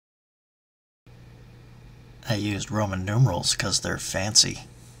I used Roman numerals because they're fancy.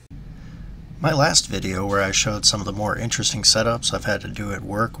 My last video where I showed some of the more interesting setups I've had to do at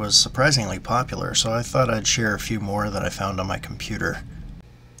work was surprisingly popular, so I thought I'd share a few more that I found on my computer.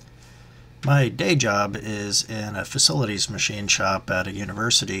 My day job is in a facilities machine shop at a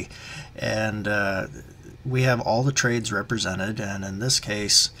university, and we have all the trades represented, and in this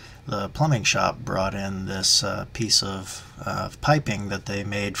case the plumbing shop brought in this piece of piping that they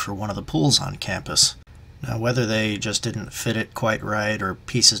made for one of the pools on campus. Now, whether they just didn't fit it quite right or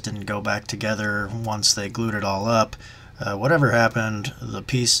pieces didn't go back together once they glued it all up, whatever happened, the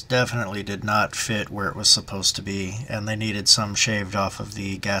piece definitely did not fit where it was supposed to be, and they needed some shaved off of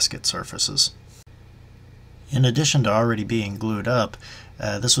the gasket surfaces. In addition to already being glued up,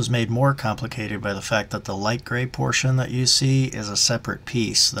 this was made more complicated by the fact that the light gray portion that you see is a separate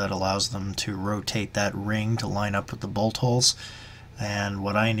piece that allows them to rotate that ring to line up with the bolt holes. And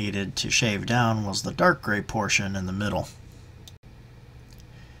what I needed to shave down was the dark gray portion in the middle.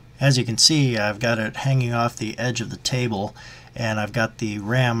 As you can see, I've got it hanging off the edge of the table, and I've got the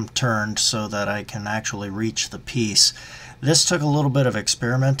ram turned so that I can actually reach the piece. This took a little bit of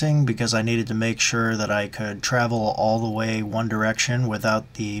experimenting because I needed to make sure that I could travel all the way one direction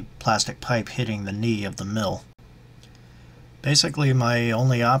without the plastic pipe hitting the knee of the mill. Basically, my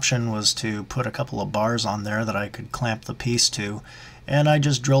only option was to put a couple of bars on there that I could clamp the piece to, and I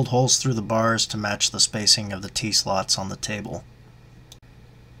just drilled holes through the bars to match the spacing of the T-slots on the table.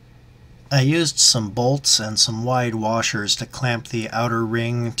 I used some bolts and some wide washers to clamp the outer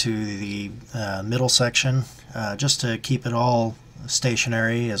ring to the middle section, just to keep it all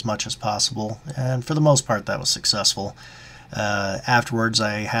stationary as much as possible, and for the most part that was successful. Afterwards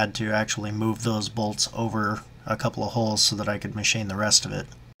I had to actually move those bolts over a couple of holes so that I could machine the rest of it.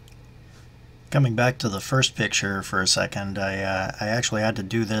 Coming back to the first picture for a second, I actually had to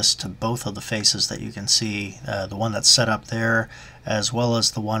do this to both of the faces that you can see, the one that's set up there as well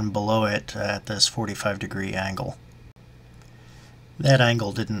as the one below it at this 45-degree angle. That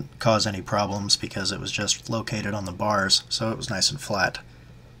angle didn't cause any problems because it was just located on the bars, so it was nice and flat.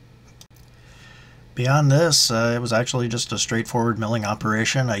 Beyond this, it was actually just a straightforward milling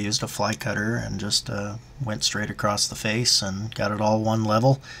operation. I used a fly cutter and just went straight across the face and got it all one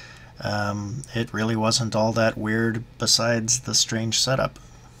level. It really wasn't all that weird besides the strange setup.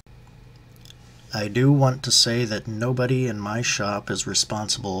 I do want to say that nobody in my shop is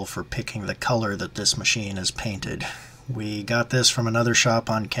responsible for picking the color that this machine is painted. We got this from another shop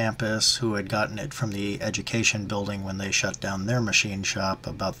on campus who had gotten it from the education building when they shut down their machine shop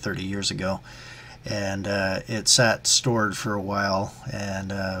about 30 years ago. And it sat stored for a while, and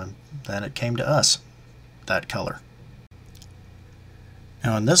then it came to us, that color.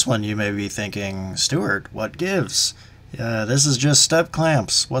 Now in this one you may be thinking, Stuart, what gives? This is just step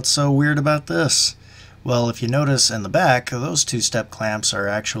clamps. What's so weird about this? Well, if you notice in the back, those two step clamps are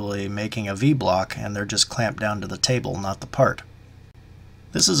actually making a V-block, and they're just clamped down to the table, not the part.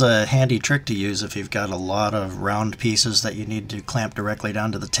 This is a handy trick to use if you've got a lot of round pieces that you need to clamp directly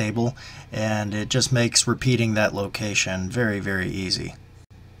down to the table, and it just makes repeating that location very, very easy.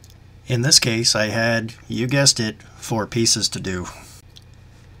 In this case, I had, you guessed it, 4 pieces to do.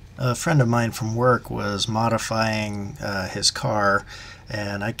 A friend of mine from work was modifying his car,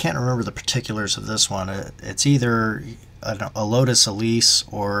 and I can't remember the particulars of this one. It's either a Lotus Elise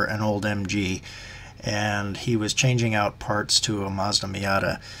or an old MG, and he was changing out parts to a Mazda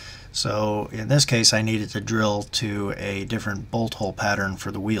Miata. So in this case I needed to drill to a different bolt hole pattern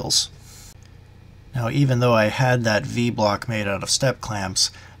for the wheels. Now, even though I had that V-block made out of step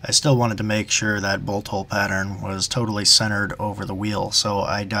clamps, I still wanted to make sure that bolt hole pattern was totally centered over the wheel, so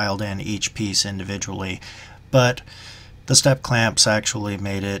I dialed in each piece individually. But the step clamps actually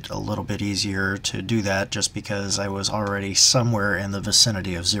made it a little bit easier to do that just because I was already somewhere in the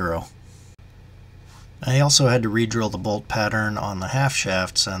vicinity of 0. I also had to re-drill the bolt pattern on the half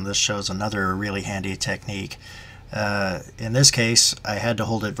shafts, and this shows another really handy technique. In this case, I had to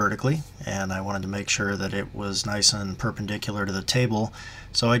hold it vertically, and I wanted to make sure that it was nice and perpendicular to the table,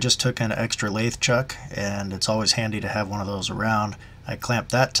 so I just took an extra lathe chuck, and it's always handy to have one of those around. I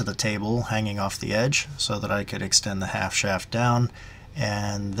clamped that to the table, hanging off the edge, so that I could extend the half shaft down,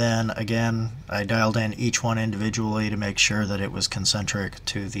 and then again I dialed in each one individually to make sure that it was concentric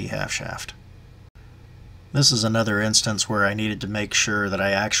to the half shaft. This is another instance where I needed to make sure that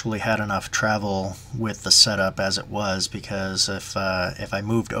I actually had enough travel with the setup as it was, because if I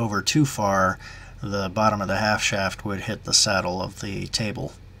moved over too far, the bottom of the half shaft would hit the saddle of the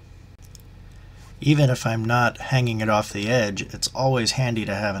table. Even if I'm not hanging it off the edge, it's always handy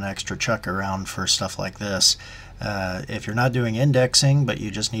to have an extra chuck around for stuff like this. If you're not doing indexing, but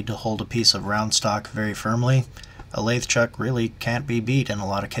you just need to hold a piece of round stock very firmly, a lathe chuck really can't be beat in a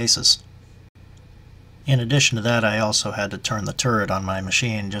lot of cases. In addition to that, I also had to turn the turret on my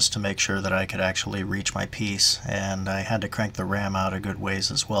machine just to make sure that I could actually reach my piece, and I had to crank the ram out a good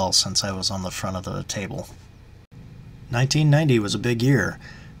ways as well since I was on the front of the table. 1990 was a big year.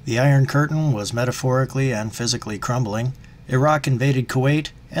 The Iron Curtain was metaphorically and physically crumbling, Iraq invaded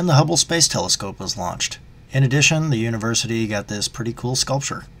Kuwait, and the Hubble Space Telescope was launched. In addition, the university got this pretty cool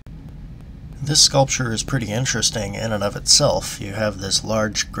sculpture. This sculpture is pretty interesting in and of itself. You have this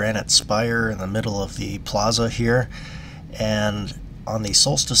large granite spire in the middle of the plaza here, and on the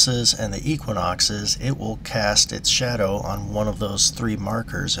solstices and the equinoxes, it will cast its shadow on one of those three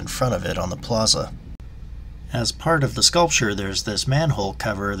markers in front of it on the plaza. As part of the sculpture, there's this manhole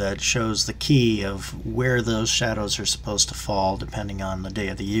cover that shows the key of where those shadows are supposed to fall depending on the day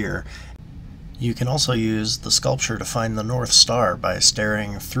of the year. You can also use the sculpture to find the North Star by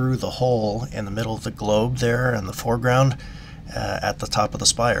staring through the hole in the middle of the globe there in the foreground at the top of the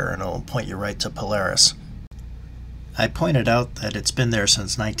spire, and it'll point you right to Polaris. I pointed out that it's been there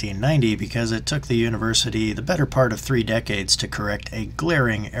since 1990 because it took the university the better part of 3 decades to correct a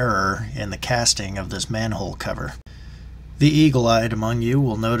glaring error in the casting of this manhole cover. The eagle-eyed among you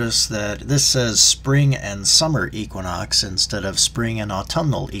will notice that this says spring and summer equinox instead of spring and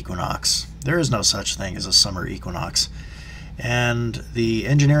autumnal equinox. There is no such thing as a summer equinox. And the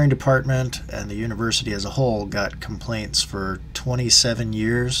engineering department and the university as a whole got complaints for 27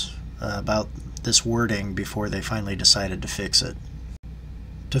 years about this wording before they finally decided to fix it.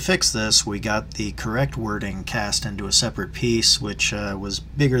 To fix this, we got the correct wording cast into a separate piece, which was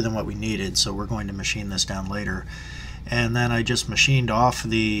bigger than what we needed, so we're going to machine this down later. And then I just machined off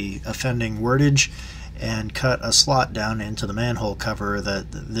the offending wordage and cut a slot down into the manhole cover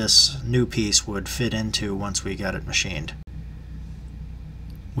that this new piece would fit into once we got it machined.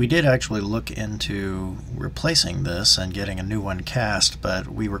 We did actually look into replacing this and getting a new one cast, but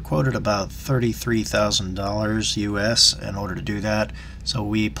we were quoted about $33,000 US in order to do that, so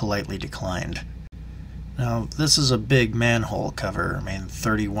we politely declined. Now, this is a big manhole cover. I mean,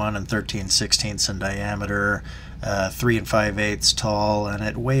 31 and 13/16 in diameter, 3 5/8 tall, and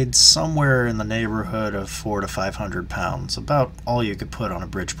it weighed somewhere in the neighborhood of 400 to 500 pounds, about all you could put on a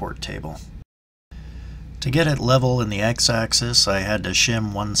Bridgeport table. To get it level in the x-axis, I had to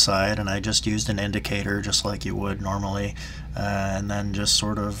shim one side, and I just used an indicator just like you would normally, and then just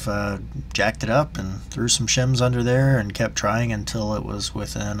sort of jacked it up and threw some shims under there and kept trying until it was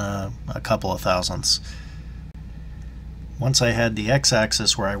within a couple of thousandths. Once I had the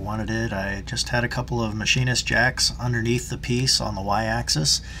x-axis where I wanted it, I just had a couple of machinist jacks underneath the piece on the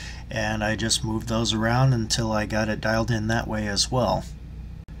y-axis, and I just moved those around until I got it dialed in that way as well.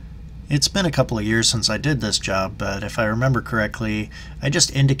 It's been a couple of years since I did this job, but if I remember correctly, I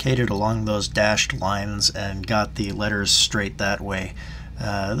just indicated along those dashed lines and got the letters straight that way.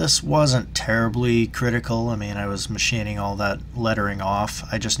 This wasn't terribly critical. I mean, I was machining all that lettering off.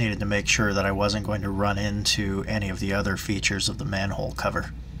 I just needed to make sure that I wasn't going to run into any of the other features of the manhole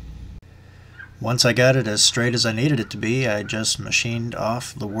cover. Once I got it as straight as I needed it to be, I just machined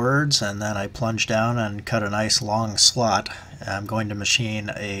off the words, and then I plunged down and cut a nice long slot. I'm going to machine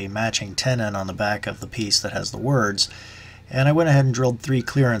a matching tenon on the back of the piece that has the words, and I went ahead and drilled 3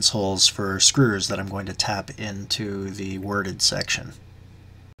 clearance holes for screws that I'm going to tap into the worded section.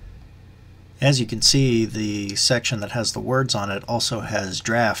 As you can see, the section that has the words on it also has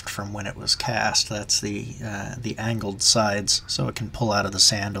draft from when it was cast. That's the angled sides, so it can pull out of the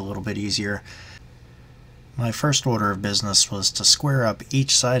sand a little bit easier. My first order of business was to square up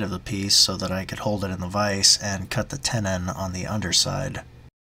each side of the piece so that I could hold it in the vise and cut the tenon on the underside.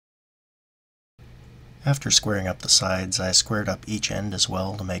 After squaring up the sides, I squared up each end as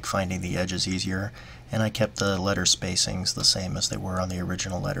well to make finding the edges easier, and I kept the letter spacings the same as they were on the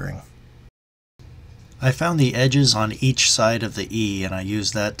original lettering. I found the edges on each side of the E, and I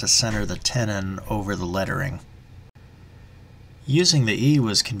used that to center the tenon over the lettering. Using the E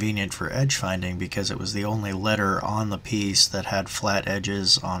was convenient for edge finding because it was the only letter on the piece that had flat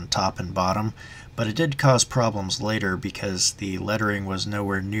edges on top and bottom, but it did cause problems later because the lettering was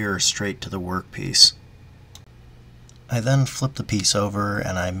nowhere near straight to the workpiece. I then flipped the piece over,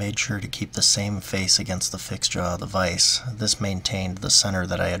 and I made sure to keep the same face against the fixed jaw of the vise. This maintained the center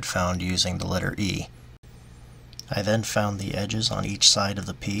that I had found using the letter E. I then found the edges on each side of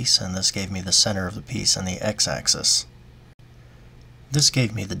the piece, and this gave me the center of the piece and the x-axis. This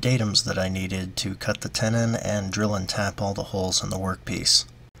gave me the datums that I needed to cut the tenon and drill and tap all the holes in the workpiece.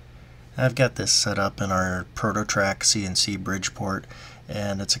 I've got this set up in our ProtoTrack CNC Bridgeport,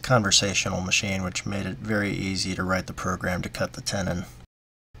 and it's a conversational machine which made it very easy to write the program to cut the tenon.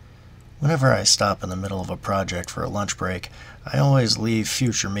 Whenever I stop in the middle of a project for a lunch break, I always leave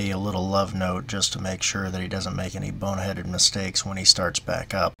future me a little love note just to make sure that he doesn't make any boneheaded mistakes when he starts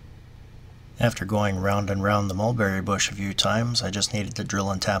back up. After going round and round the mulberry bush a few times, I just needed to drill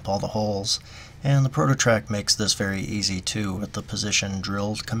and tap all the holes, and the ProtoTrack makes this very easy too with the position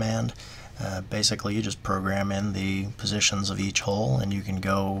drilled command. Basically, you just program in the positions of each hole, and you can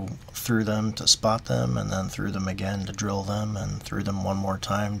go through them to spot them, and then through them again to drill them, and through them one more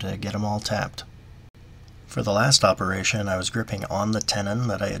time to get them all tapped. For the last operation, I was gripping on the tenon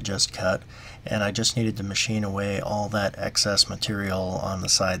that I had just cut, and I just needed to machine away all that excess material on the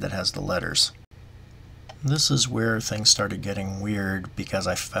side that has the letters. This is where things started getting weird because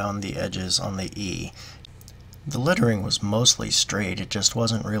I found the edges on the E. The lettering was mostly straight, it just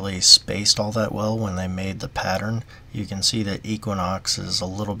wasn't really spaced all that well when they made the pattern. You can see that equinox is a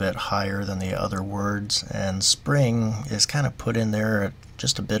little bit higher than the other words, and spring is kind of put in there at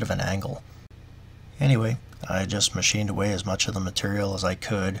just a bit of an angle. Anyway, I just machined away as much of the material as I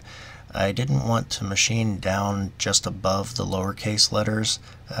could. I didn't want to machine down just above the lowercase letters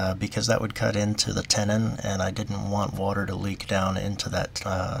because that would cut into the tenon, and I didn't want water to leak down into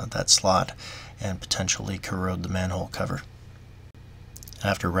that slot and potentially corrode the manhole cover.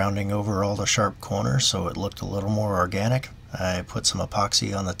 After rounding over all the sharp corners so it looked a little more organic, I put some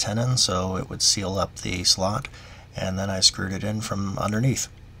epoxy on the tenon so it would seal up the slot, and then I screwed it in from underneath.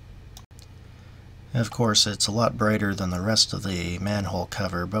 Of course, it's a lot brighter than the rest of the manhole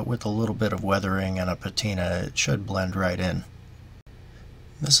cover, but with a little bit of weathering and a patina, it should blend right in.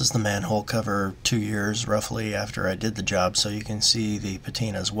 This is the manhole cover 2 years roughly after I did the job, so you can see the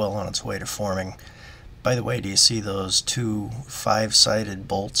patina is well on its way to forming. By the way, do you see those two 5-sided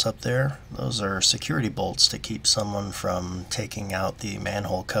bolts up there? Those are security bolts to keep someone from taking out the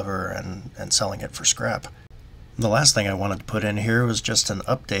manhole cover and selling it for scrap. The last thing I wanted to put in here was just an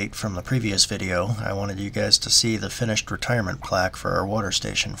update from the previous video. I wanted you guys to see the finished retirement plaque for our water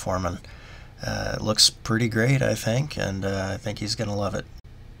station foreman. It looks pretty great, I think, and I think he's going to love it.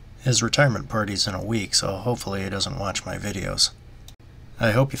 His retirement party's in a week, so hopefully he doesn't watch my videos.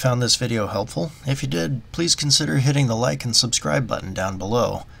 I hope you found this video helpful. If you did, please consider hitting the like and subscribe button down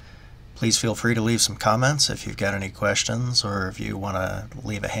below. Please feel free to leave some comments if you've got any questions or if you want to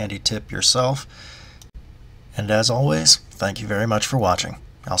leave a handy tip yourself. And as always, thank you very much for watching.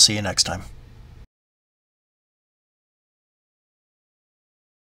 I'll see you next time.